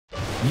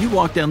You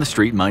walk down the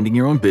street minding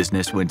your own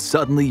business when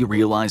suddenly you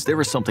realize there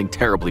is something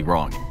terribly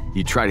wrong.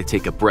 You try to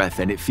take a breath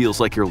and it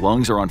feels like your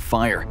lungs are on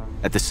fire.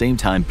 At the same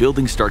time,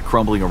 buildings start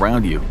crumbling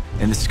around you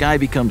and the sky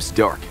becomes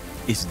dark.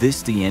 Is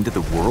this the end of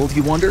the world,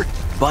 you wonder?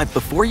 But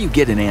before you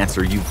get an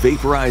answer, you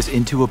vaporize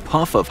into a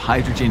puff of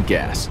hydrogen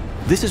gas.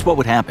 This is what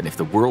would happen if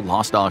the world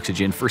lost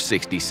oxygen for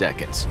 60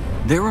 seconds.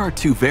 There are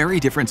two very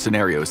different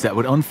scenarios that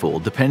would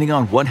unfold depending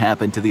on what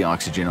happened to the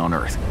oxygen on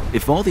Earth.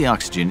 If all the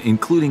oxygen,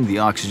 including the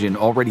oxygen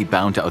already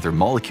bound to other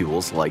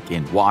molecules like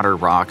in water,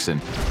 rocks,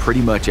 and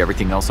pretty much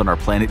everything else on our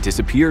planet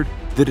disappeared,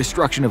 the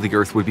destruction of the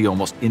Earth would be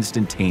almost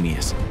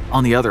instantaneous.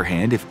 On the other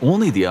hand, if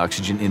only the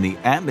oxygen in the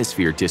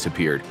atmosphere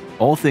disappeared,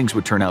 all things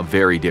would turn out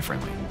very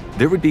differently.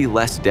 There would be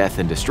less death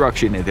and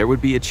destruction, and there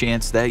would be a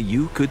chance that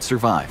you could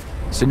survive.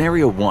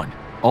 Scenario 1.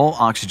 All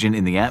oxygen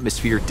in the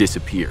atmosphere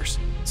disappears.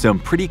 Some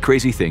pretty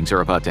crazy things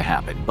are about to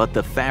happen, but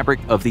the fabric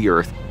of the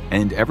Earth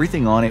and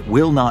everything on it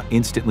will not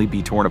instantly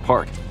be torn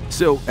apart.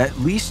 So at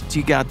least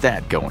you got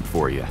that going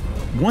for you.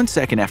 1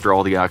 second after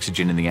all the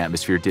oxygen in the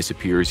atmosphere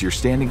disappears, you're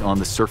standing on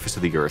the surface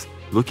of the Earth,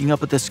 looking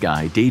up at the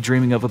sky,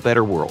 daydreaming of a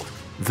better world.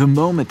 The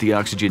moment the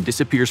oxygen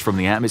disappears from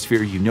the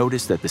atmosphere, you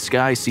notice that the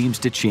sky seems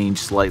to change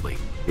slightly.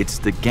 It's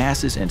the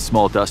gases and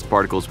small dust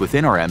particles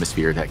within our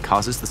atmosphere that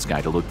causes the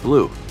sky to look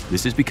blue.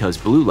 This is because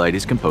blue light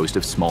is composed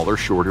of smaller,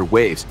 shorter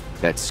waves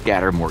that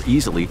scatter more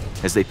easily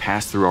as they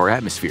pass through our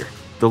atmosphere.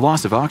 The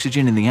loss of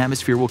oxygen in the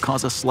atmosphere will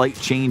cause a slight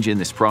change in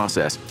this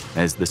process,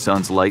 as the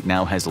sun's light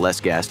now has less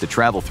gas to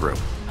travel through.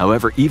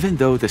 However, even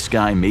though the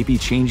sky may be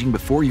changing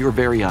before your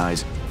very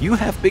eyes, you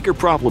have bigger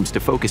problems to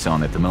focus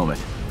on at the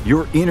moment.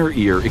 Your inner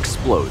ear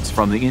explodes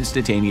from the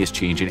instantaneous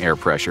change in air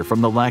pressure from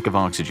the lack of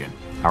oxygen.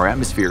 Our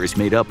atmosphere is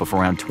made up of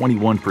around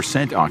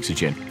 21%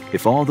 oxygen.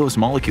 If all those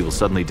molecules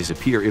suddenly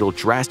disappear, it'll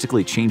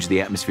drastically change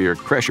the atmospheric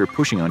pressure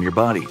pushing on your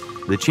body.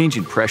 The change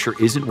in pressure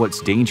isn't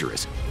what's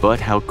dangerous, but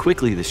how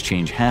quickly this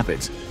change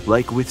happens.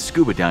 Like with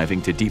scuba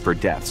diving to deeper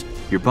depths,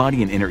 your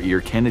body and inner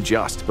ear can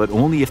adjust, but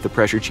only if the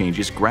pressure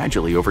changes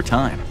gradually over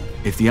time.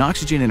 If the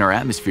oxygen in our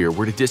atmosphere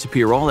were to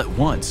disappear all at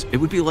once, it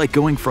would be like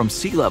going from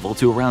sea level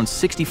to around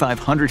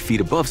 6,500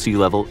 feet above sea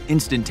level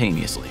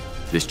instantaneously.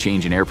 This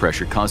change in air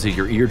pressure causes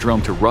your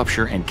eardrum to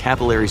rupture and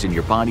capillaries in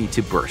your body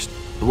to burst.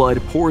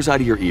 Blood pours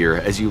out of your ear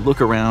as you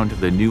look around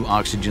the new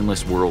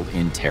oxygenless world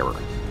in terror.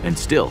 And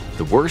still,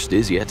 the worst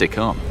is yet to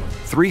come.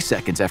 3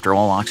 seconds after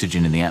all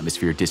oxygen in the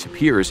atmosphere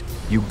disappears,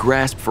 you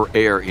grasp for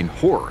air in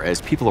horror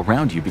as people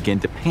around you begin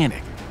to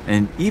panic.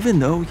 And even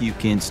though you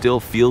can still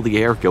feel the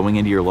air going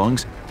into your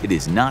lungs, it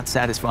is not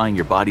satisfying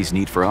your body's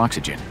need for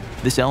oxygen.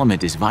 This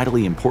element is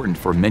vitally important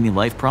for many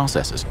life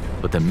processes,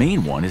 but the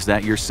main one is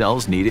that your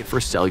cells need it for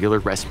cellular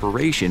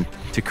respiration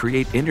to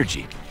create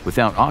energy.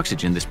 Without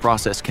oxygen, this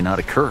process cannot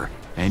occur,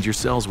 and your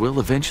cells will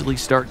eventually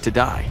start to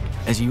die.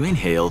 As you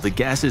inhale, the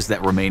gases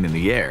that remain in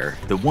the air,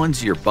 the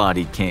ones your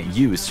body can't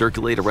use,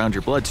 circulate around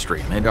your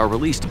bloodstream and are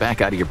released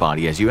back out of your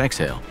body as you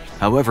exhale.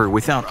 However,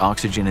 without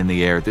oxygen in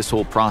the air, this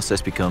whole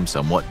process becomes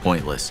somewhat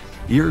pointless.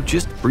 You're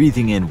just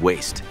breathing in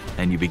waste,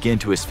 and you begin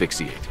to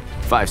asphyxiate.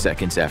 5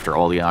 seconds after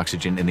all the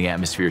oxygen in the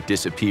atmosphere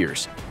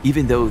disappears.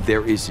 Even though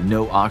there is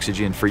no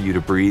oxygen for you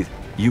to breathe,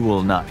 you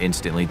will not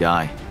instantly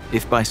die.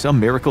 If by some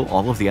miracle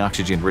all of the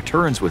oxygen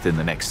returns within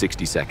the next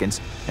 60 seconds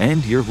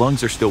and your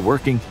lungs are still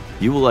working,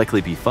 you will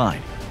likely be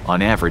fine.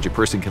 On average, a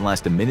person can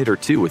last a minute or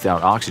two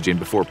without oxygen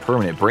before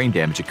permanent brain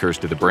damage occurs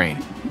to the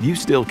brain. You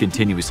still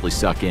continuously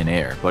suck in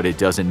air, but it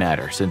doesn't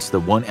matter since the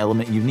one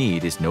element you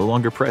need is no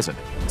longer present.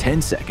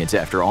 10 seconds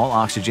after all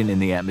oxygen in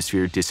the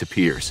atmosphere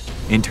disappears,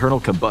 internal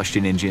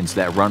combustion engines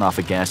that run off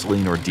of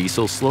gasoline or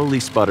diesel slowly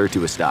sputter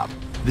to a stop.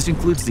 This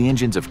includes the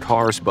engines of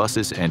cars,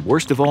 buses, and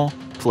worst of all,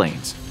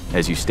 planes.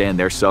 As you stand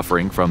there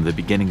suffering from the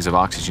beginnings of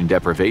oxygen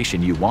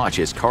deprivation, you watch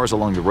as cars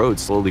along the road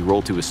slowly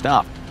roll to a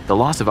stop. The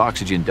loss of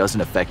oxygen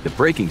doesn't affect the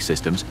braking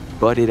systems,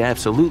 but it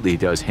absolutely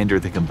does hinder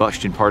the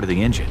combustion part of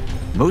the engine.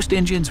 Most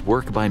engines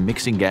work by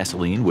mixing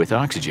gasoline with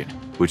oxygen,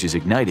 which is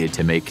ignited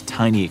to make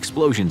tiny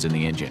explosions in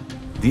the engine.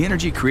 The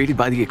energy created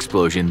by the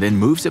explosion then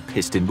moves a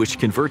piston which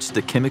converts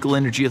the chemical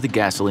energy of the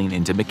gasoline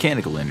into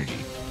mechanical energy.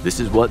 This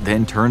is what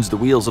then turns the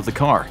wheels of the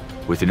car.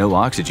 With no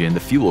oxygen, the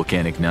fuel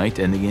can't ignite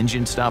and the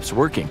engine stops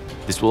working.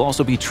 This will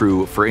also be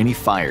true for any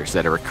fires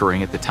that are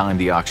occurring at the time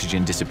the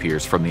oxygen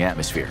disappears from the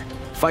atmosphere.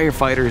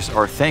 Firefighters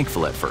are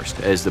thankful at first,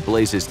 as the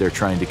blazes they're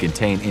trying to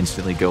contain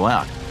instantly go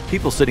out.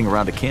 People sitting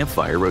around a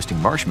campfire roasting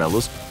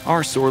marshmallows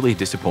are sorely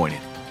disappointed,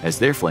 as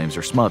their flames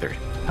are smothered.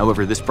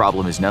 However, this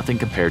problem is nothing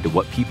compared to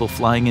what people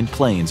flying in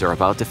planes are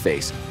about to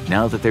face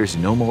now that there's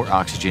no more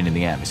oxygen in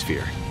the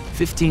atmosphere.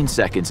 15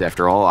 seconds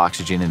after all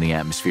oxygen in the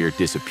atmosphere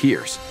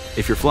disappears.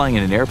 If you're flying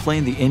in an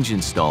airplane, the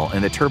engines stall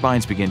and the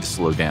turbines begin to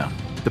slow down.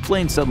 The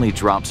plane suddenly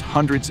drops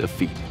hundreds of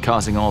feet,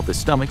 causing all the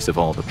stomachs of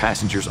all the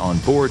passengers on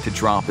board to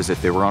drop as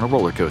if they were on a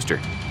roller coaster.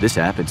 This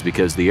happens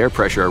because the air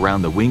pressure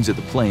around the wings of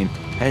the plane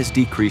has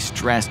decreased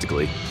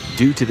drastically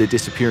due to the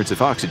disappearance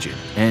of oxygen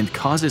and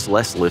causes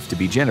less lift to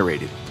be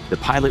generated. The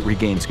pilot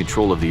regains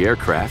control of the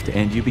aircraft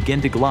and you begin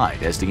to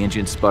glide as the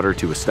engines sputter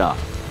to a stop.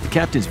 The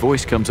captain's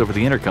voice comes over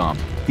the intercom.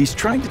 He's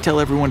trying to tell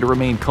everyone to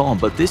remain calm,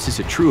 but this is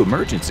a true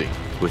emergency.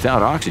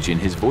 Without oxygen,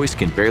 his voice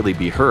can barely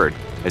be heard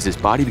as his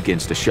body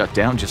begins to shut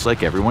down just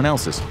like everyone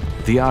else's.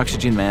 The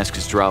oxygen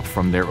masks drop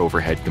from their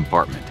overhead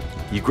compartment.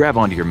 You grab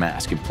onto your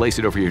mask and place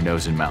it over your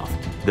nose and mouth.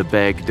 The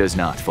bag does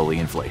not fully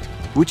inflate,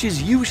 which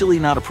is usually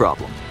not a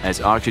problem,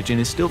 as oxygen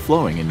is still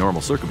flowing in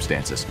normal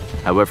circumstances.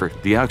 However,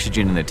 the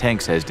oxygen in the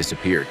tanks has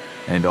disappeared,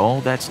 and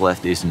all that's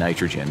left is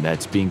nitrogen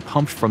that's being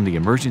pumped from the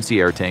emergency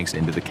air tanks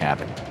into the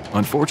cabin.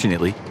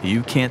 Unfortunately,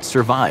 you can't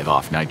survive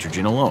off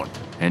nitrogen alone,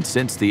 and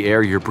since the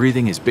air you're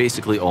breathing is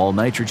basically all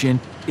nitrogen,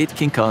 it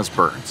can cause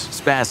burns,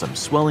 spasms,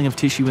 swelling of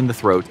tissue in the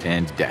throat,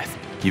 and death.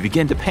 You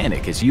begin to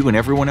panic as you and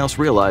everyone else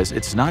realize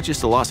it's not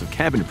just a loss of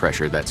cabin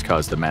pressure that's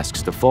caused the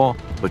masks to fall,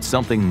 but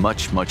something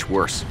much, much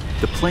worse.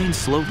 The plane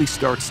slowly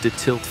starts to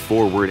tilt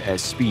forward as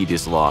speed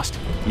is lost.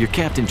 Your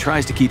captain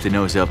tries to keep the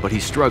nose up, but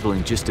he's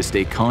struggling just to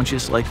stay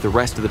conscious like the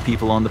rest of the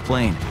people on the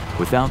plane.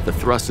 Without the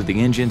thrust of the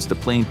engines, the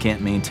plane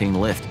can't maintain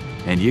lift,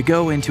 and you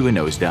go into a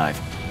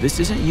nosedive. This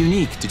isn't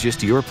unique to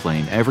just your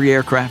plane. Every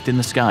aircraft in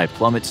the sky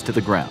plummets to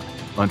the ground.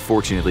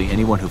 Unfortunately,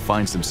 anyone who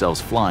finds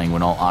themselves flying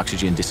when all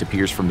oxygen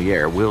disappears from the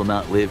air will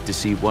not live to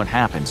see what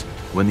happens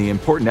when the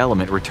important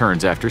element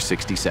returns after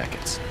 60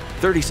 seconds.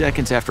 30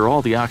 seconds after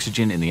all the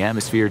oxygen in the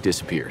atmosphere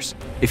disappears.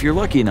 If you're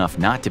lucky enough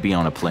not to be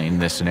on a plane in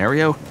this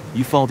scenario,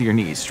 you fall to your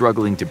knees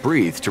struggling to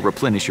breathe to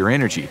replenish your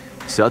energy.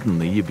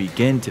 Suddenly, you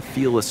begin to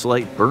feel a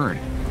slight burn.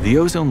 The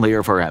ozone layer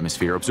of our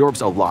atmosphere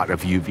absorbs a lot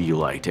of UV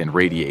light and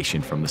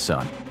radiation from the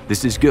sun.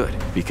 This is good,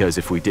 because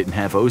if we didn't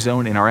have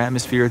ozone in our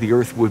atmosphere, the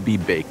Earth would be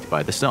baked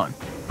by the sun.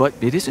 But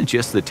it isn't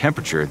just the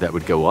temperature that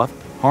would go up.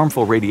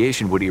 Harmful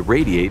radiation would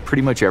irradiate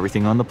pretty much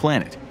everything on the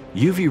planet.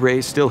 UV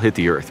rays still hit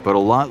the Earth, but a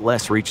lot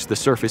less reach the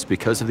surface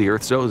because of the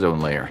Earth's ozone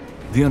layer.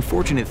 The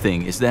unfortunate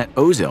thing is that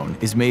ozone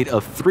is made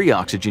of 3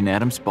 oxygen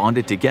atoms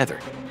bonded together.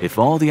 If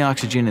all the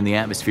oxygen in the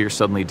atmosphere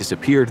suddenly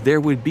disappeared, there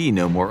would be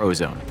no more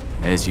ozone.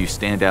 As you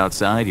stand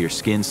outside, your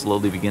skin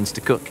slowly begins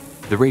to cook.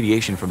 The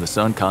radiation from the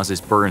sun causes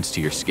burns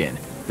to your skin.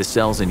 The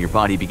cells in your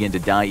body begin to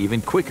die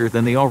even quicker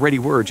than they already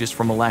were just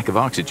from a lack of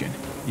oxygen.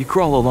 You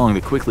crawl along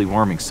the quickly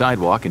warming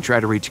sidewalk and try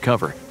to reach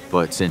cover,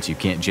 but since you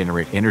can't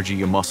generate energy,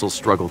 your muscles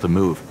struggle to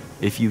move.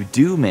 If you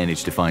do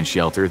manage to find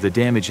shelter, the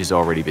damage has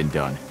already been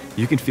done.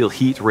 You can feel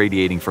heat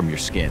radiating from your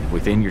skin.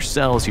 Within your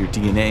cells, your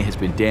DNA has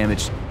been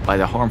damaged by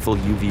the harmful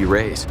UV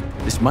rays.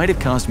 This might have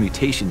caused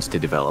mutations to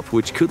develop,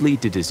 which could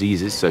lead to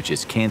diseases such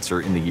as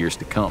cancer in the years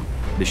to come.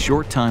 The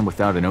short time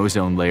without an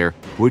ozone layer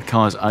would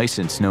cause ice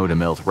and snow to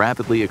melt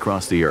rapidly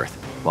across the Earth,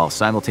 while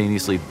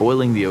simultaneously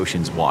boiling the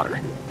ocean's water.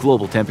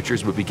 Global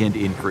temperatures would begin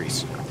to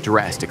increase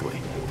drastically.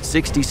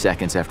 60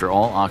 seconds after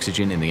all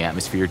oxygen in the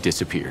atmosphere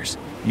disappears,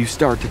 you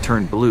start to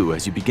turn blue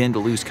as you begin to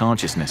lose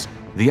consciousness.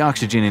 The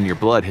oxygen in your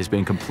blood has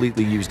been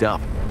completely used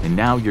up, and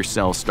now your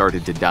cells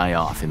started to die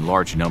off in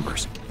large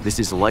numbers. This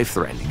is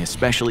life-threatening,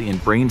 especially in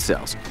brain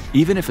cells.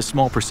 Even if a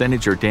small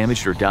percentage are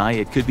damaged or die,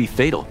 it could be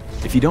fatal.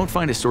 If you don't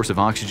find a source of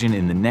oxygen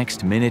in the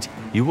next minute,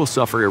 you will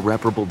suffer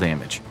irreparable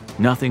damage.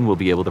 Nothing will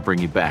be able to bring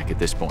you back at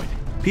this point.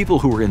 People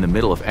who are in the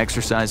middle of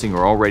exercising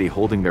or already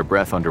holding their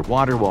breath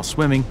underwater while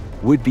swimming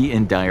would be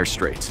in dire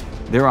straits.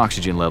 Their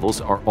oxygen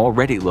levels are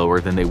already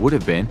lower than they would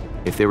have been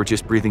if they were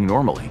just breathing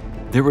normally.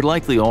 There would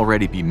likely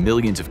already be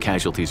millions of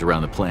casualties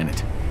around the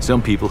planet. Some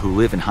people who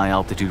live in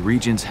high-altitude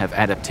regions have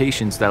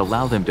adaptations that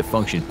allow them to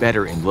function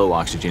better in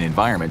low-oxygen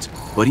environments,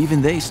 but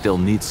even they still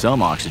need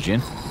some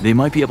oxygen. They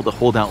might be able to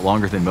hold out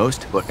longer than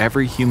most, but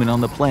every human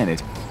on the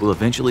planet will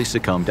eventually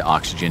succumb to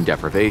oxygen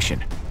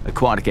deprivation.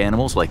 Aquatic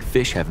animals like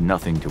fish have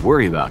nothing to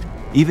worry about.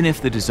 Even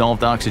if the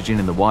dissolved oxygen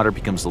in the water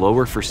becomes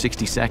lower for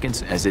 60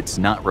 seconds as it's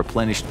not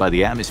replenished by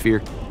the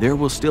atmosphere, there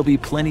will still be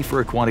plenty for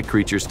aquatic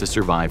creatures to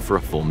survive for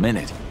a full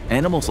minute.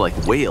 Animals like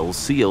whales,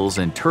 seals,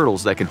 and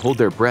turtles that can hold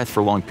their breath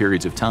for long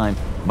periods of time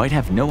might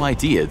have no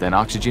idea that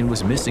oxygen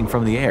was missing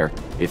from the air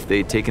if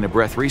they'd taken a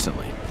breath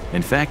recently.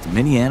 In fact,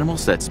 many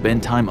animals that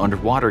spend time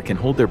underwater can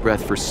hold their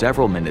breath for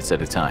several minutes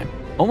at a time.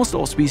 Almost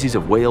all species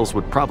of whales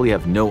would probably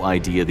have no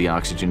idea the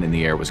oxygen in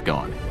the air was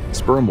gone.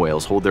 Sperm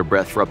whales hold their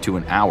breath for up to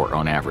an hour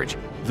on average.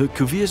 The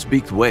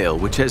Cuvier's-beaked whale,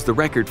 which has the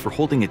record for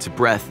holding its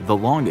breath the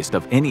longest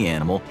of any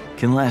animal,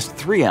 can last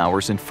 3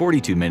 hours and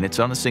 42 minutes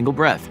on a single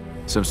breath.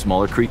 Some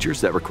smaller creatures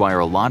that require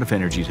a lot of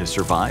energy to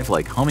survive,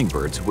 like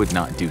hummingbirds, would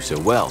not do so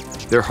well.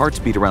 Their hearts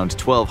beat around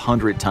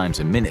 1,200 times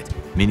a minute,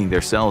 meaning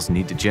their cells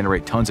need to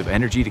generate tons of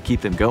energy to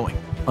keep them going.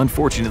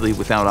 Unfortunately,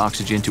 without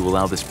oxygen to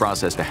allow this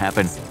process to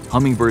happen,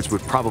 hummingbirds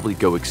would probably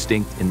go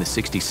extinct in the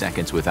 60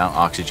 seconds without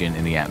oxygen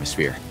in the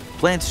atmosphere.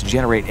 Plants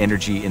generate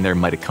energy in their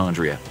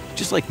mitochondria,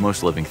 just like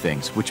most living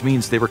things, which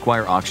means they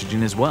require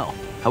oxygen as well.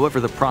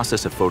 However, the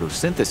process of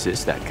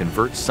photosynthesis that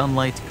converts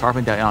sunlight,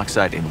 carbon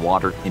dioxide, and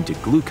water into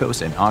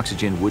glucose and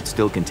oxygen would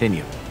still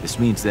continue. This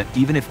means that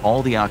even if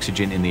all the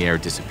oxygen in the air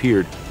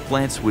disappeared,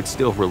 plants would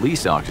still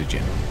release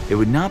oxygen. It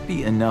would not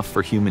be enough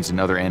for humans and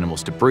other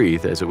animals to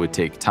breathe, as it would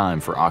take time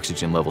for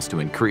oxygen levels to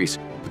increase,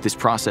 but this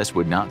process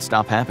would not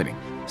stop happening.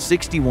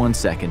 61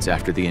 seconds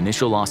after the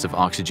initial loss of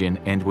oxygen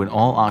and when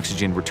all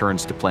oxygen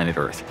returns to planet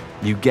Earth,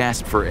 you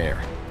gasp for air.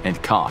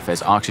 and cough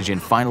as oxygen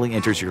finally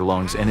enters your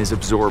lungs and is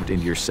absorbed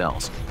into your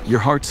cells. Your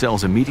heart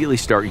cells immediately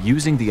start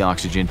using the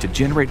oxygen to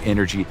generate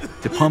energy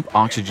to pump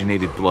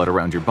oxygenated blood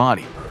around your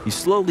body. You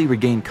slowly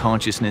regain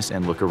consciousness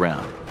and look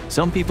around.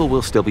 Some people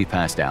will still be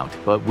passed out,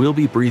 but will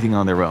be breathing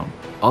on their own.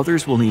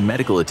 Others will need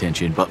medical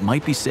attention but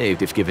might be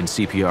saved if given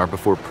CPR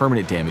before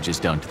permanent damage is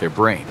done to their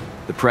brain.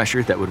 The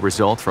pressure that would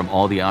result from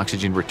all the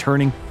oxygen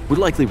returning would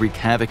likely wreak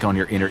havoc on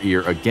your inner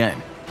ear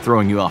again,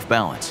 throwing you off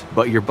balance,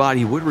 but your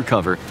body would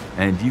recover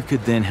and you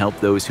could then help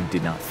those who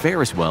did not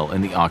fare as well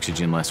in the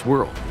oxygen-less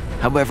world.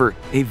 However,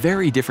 a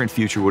very different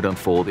future would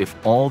unfold if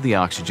all the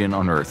oxygen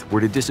on Earth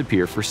were to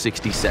disappear for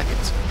 60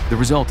 seconds. The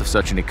result of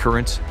such an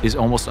occurrence is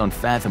almost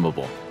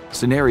unfathomable.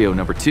 Scenario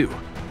number 2.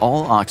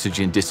 All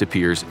oxygen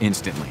disappears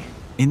instantly.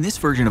 In this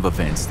version of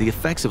events, the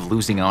effects of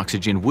losing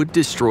oxygen would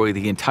destroy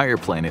the entire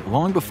planet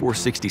long before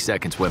 60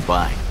 seconds went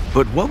by.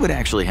 But what would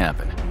actually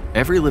happen?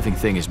 Every living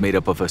thing is made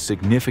up of a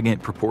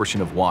significant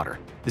proportion of water.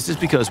 This is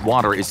because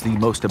water is the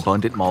most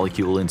abundant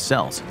molecule in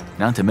cells,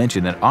 not to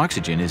mention that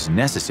oxygen is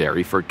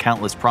necessary for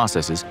countless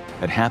processes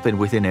that happen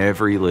within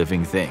every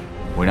living thing.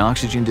 When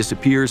oxygen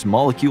disappears,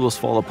 molecules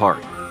fall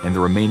apart, and the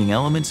remaining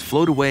elements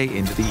float away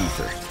into the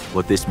ether.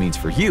 What this means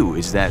for you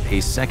is that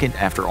a second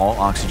after all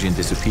oxygen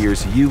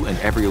disappears, you and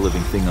every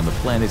living thing on the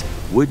planet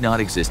would not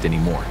exist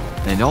anymore.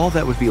 And all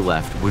that would be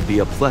left would be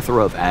a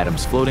plethora of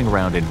atoms floating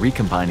around and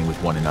recombining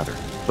with one another.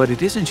 But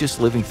it isn't just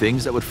living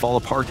things that would fall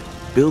apart.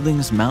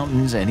 Buildings,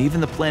 mountains, and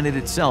even the planet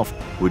itself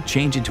would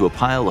change into a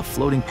pile of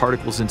floating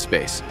particles in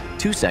space.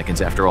 2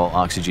 seconds after all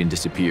oxygen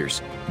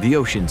disappears, the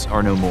oceans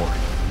are no more.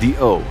 The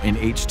O in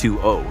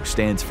H2O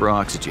stands for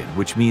oxygen,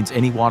 which means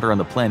any water on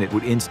the planet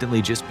would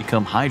instantly just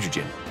become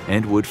hydrogen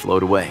and would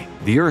float away.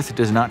 The Earth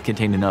does not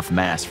contain enough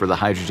mass for the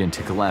hydrogen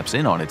to collapse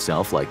in on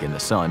itself like in the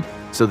Sun,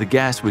 so the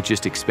gas would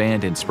just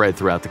expand and spread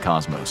throughout the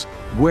cosmos.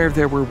 Where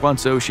there were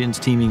once oceans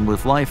teeming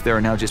with life, there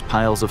are now just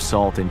piles of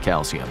salt and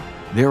calcium.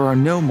 There are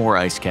no more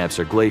ice caps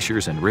or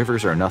glaciers, and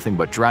rivers are nothing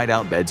but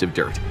dried-out beds of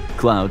dirt.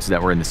 Clouds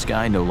that were in the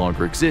sky no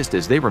longer exist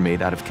as they were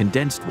made out of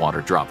condensed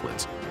water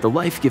droplets. The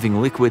life-giving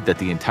liquid that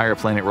the entire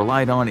planet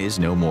relied on is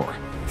no more.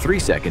 3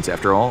 seconds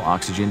after all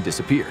oxygen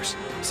disappears.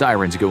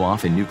 Sirens go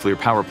off in nuclear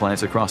power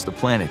plants across the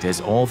planet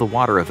as all the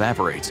water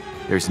evaporates.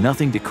 There's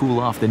nothing to cool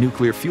off the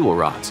nuclear fuel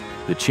rods.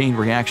 The chain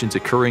reactions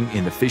occurring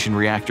in the fission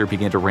reactor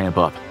begin to ramp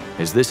up.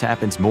 As this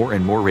happens, more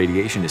and more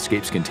radiation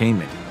escapes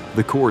containment.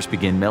 The cores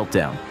begin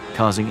meltdown,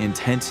 causing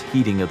intense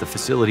heating of the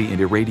facility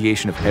and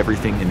irradiation of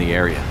everything in the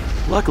area.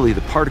 Luckily,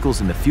 the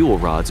particles in the fuel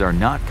rods are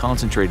not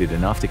concentrated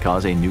enough to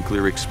cause a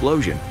nuclear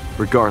explosion.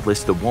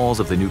 Regardless, the walls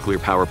of the nuclear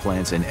power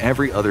plants and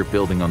every other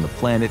building on the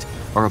planet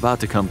are about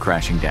to come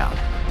crashing down.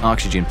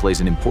 Oxygen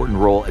plays an important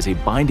role as a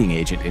binding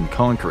agent in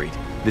concrete.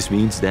 This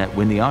means that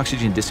when the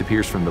oxygen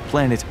disappears from the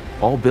planet,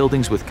 all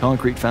buildings with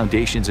concrete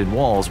foundations and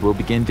walls will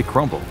begin to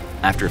crumble.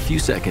 After a few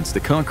seconds, the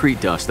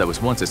concrete dust that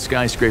was once a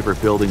skyscraper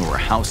building or a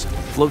house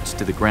floats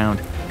to the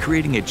ground,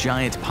 creating a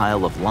giant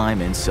pile of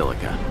lime and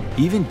silica.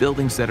 Even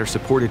buildings that are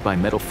supported by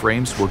metal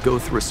frames will go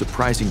through a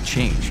surprising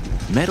change.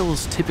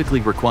 Metals typically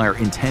require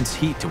intense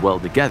heat to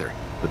weld together,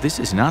 but this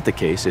is not the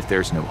case if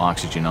there's no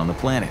oxygen on the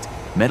planet.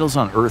 Metals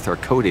on Earth are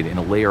coated in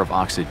a layer of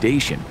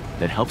oxidation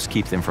that helps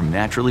keep them from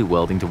naturally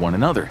welding to one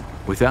another.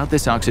 Without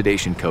this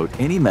oxidation coat,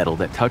 any metal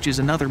that touches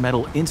another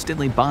metal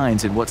instantly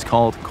binds in what's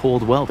called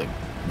cold welding.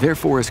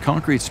 Therefore, as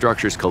concrete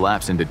structures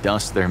collapse into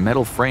dust, their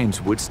metal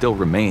frames would still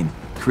remain,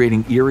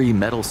 creating eerie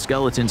metal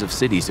skeletons of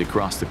cities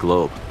across the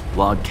globe.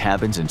 Log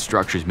cabins and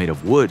structures made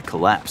of wood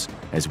collapse,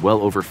 as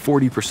well over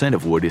 40%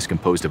 of wood is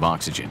composed of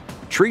oxygen.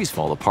 Trees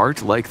fall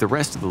apart like the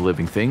rest of the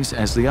living things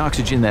as the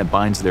oxygen that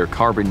binds their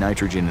carbon,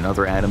 nitrogen, and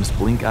other atoms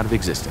blink out of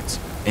existence.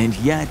 And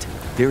yet,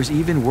 there's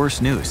even worse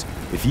news.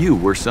 If you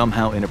were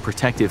somehow in a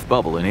protective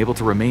bubble and able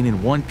to remain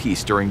in one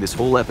piece during this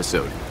whole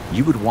episode,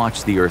 you would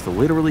watch the Earth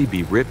literally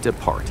be ripped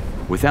apart.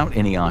 Without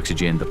any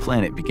oxygen, the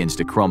planet begins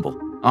to crumble.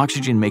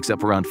 Oxygen makes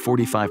up around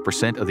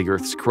 45% of the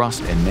Earth's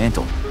crust and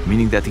mantle,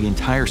 meaning that the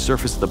entire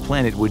surface of the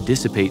planet would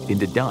dissipate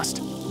into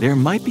dust. There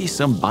might be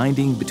some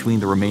binding between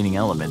the remaining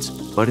elements,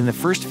 but in the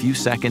first few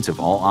seconds of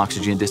all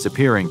oxygen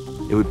disappearing,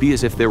 it would be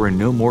as if there were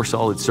no more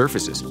solid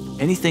surfaces.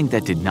 Anything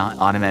that did not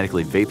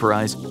automatically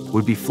vaporize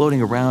would be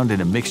floating around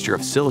in a mixture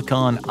of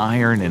silicon,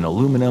 iron, and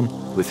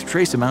aluminum with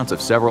trace amounts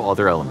of several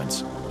other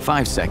elements.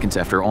 5 seconds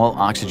after all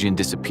oxygen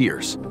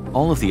disappears,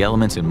 all of the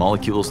elements and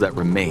molecules that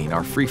remain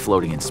are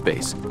free-floating in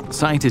space.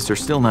 Scientists are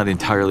still not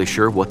entirely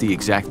sure what the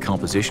exact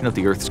composition of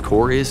the Earth's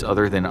core is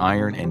other than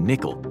iron and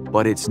nickel,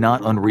 but it's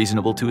not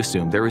unreasonable to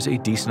assume there is a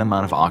decent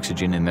amount of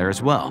oxygen in there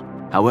as well.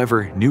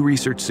 However, new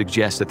research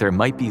suggests that there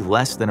might be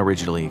less than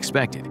originally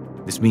expected.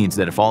 This means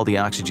that if all the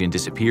oxygen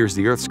disappears,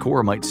 the Earth's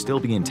core might still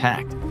be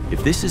intact.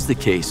 If this is the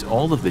case,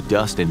 all of the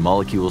dust and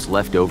molecules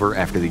left over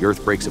after the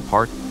Earth breaks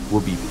apart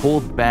will be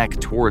pulled back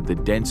toward the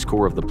dense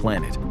core of the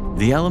planet.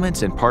 The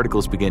elements and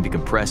particles begin to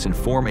compress and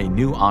form a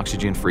new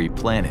oxygen-free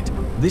planet.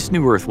 This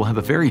new Earth will have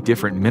a very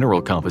different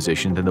mineral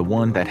composition than the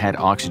one that had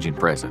oxygen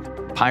present.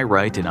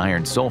 Pyrite and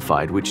iron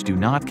sulfide, which do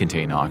not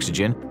contain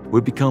oxygen,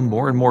 would become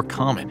more and more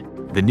common.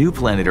 The new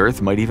planet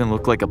Earth might even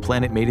look like a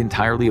planet made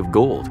entirely of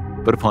gold,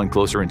 but upon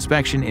closer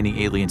inspection,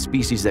 any alien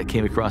species that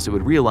came across it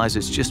would realize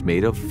it's just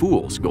made of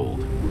fool's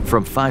gold.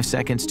 From 5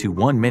 seconds to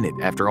 1 minute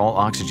after all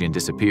oxygen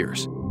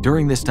disappears.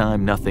 During this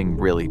time, nothing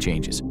really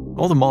changes.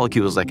 All the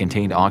molecules that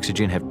contained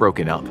oxygen have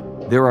broken up.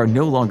 There are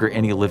no longer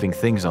any living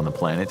things on the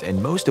planet,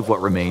 and most of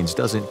what remains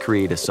doesn't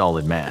create a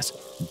solid mass,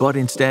 but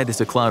instead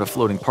is a cloud of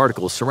floating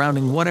particles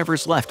surrounding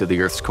whatever's left of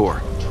the Earth's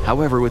core.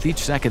 However, with each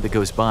second that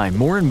goes by,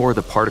 more and more of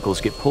the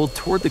particles get pulled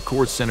toward the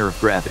core's center of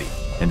gravity,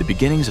 and the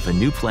beginnings of a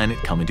new planet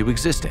come into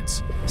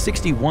existence.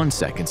 61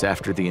 seconds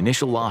after the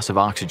initial loss of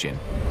oxygen,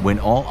 when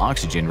all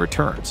oxygen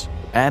returns.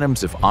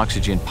 Atoms of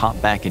oxygen pop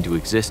back into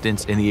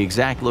existence in the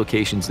exact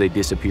locations they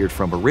disappeared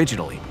from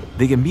originally.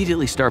 They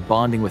immediately start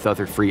bonding with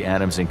other free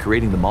atoms and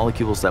creating the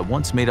molecules that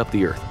once made up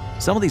the Earth.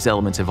 Some of these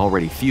elements have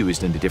already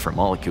fused into different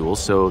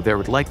molecules, so there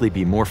would likely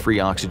be more free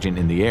oxygen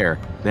in the air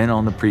than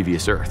on the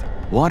previous Earth.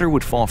 Water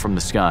would fall from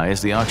the sky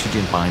as the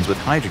oxygen binds with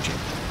hydrogen.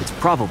 It's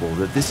probable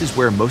that this is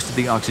where most of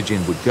the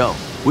oxygen would go,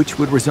 which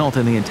would result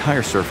in the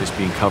entire surface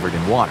being covered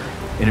in water.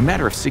 In a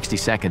matter of 60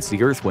 seconds,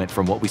 the Earth went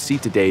from what we see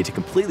today to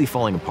completely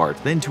falling apart,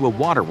 then to a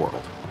water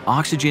world.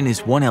 Oxygen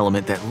is one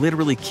element that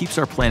literally keeps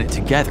our planet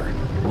together.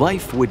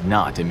 Life would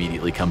not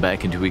immediately come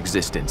back into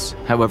existence.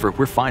 However,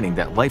 we're finding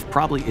that life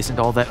probably isn't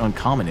all that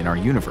uncommon in our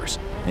universe,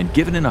 and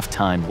given enough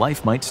time,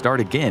 life might start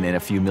again in a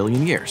few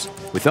million years.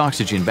 With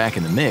oxygen back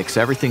in the mix,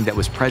 everything that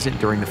was present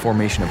during the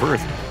formation of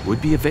Earth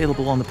would be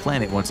available on the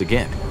planet once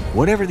again.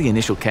 Whatever the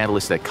initial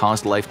catalyst that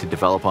caused life to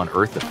develop on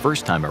Earth the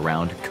first time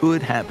around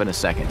could happen a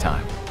second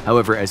time.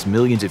 However, as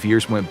millions of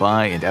years went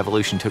by and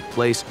evolution took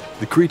place,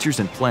 the creatures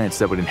and plants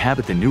that would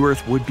inhabit the new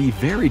Earth would be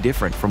very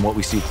different from what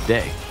we see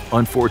today.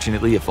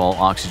 Unfortunately, if all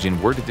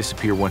oxygen were to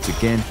disappear once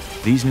again,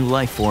 these new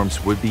life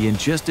forms would be in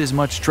just as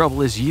much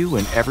trouble as you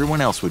and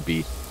everyone else would be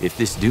if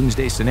this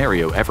doomsday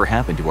scenario ever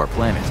happened to our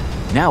planet.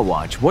 Now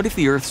watch What If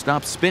the Earth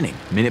Stopped Spinning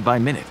minute by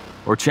minute,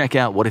 or check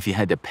out What If You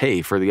Had to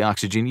Pay for the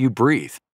Oxygen You Breathe.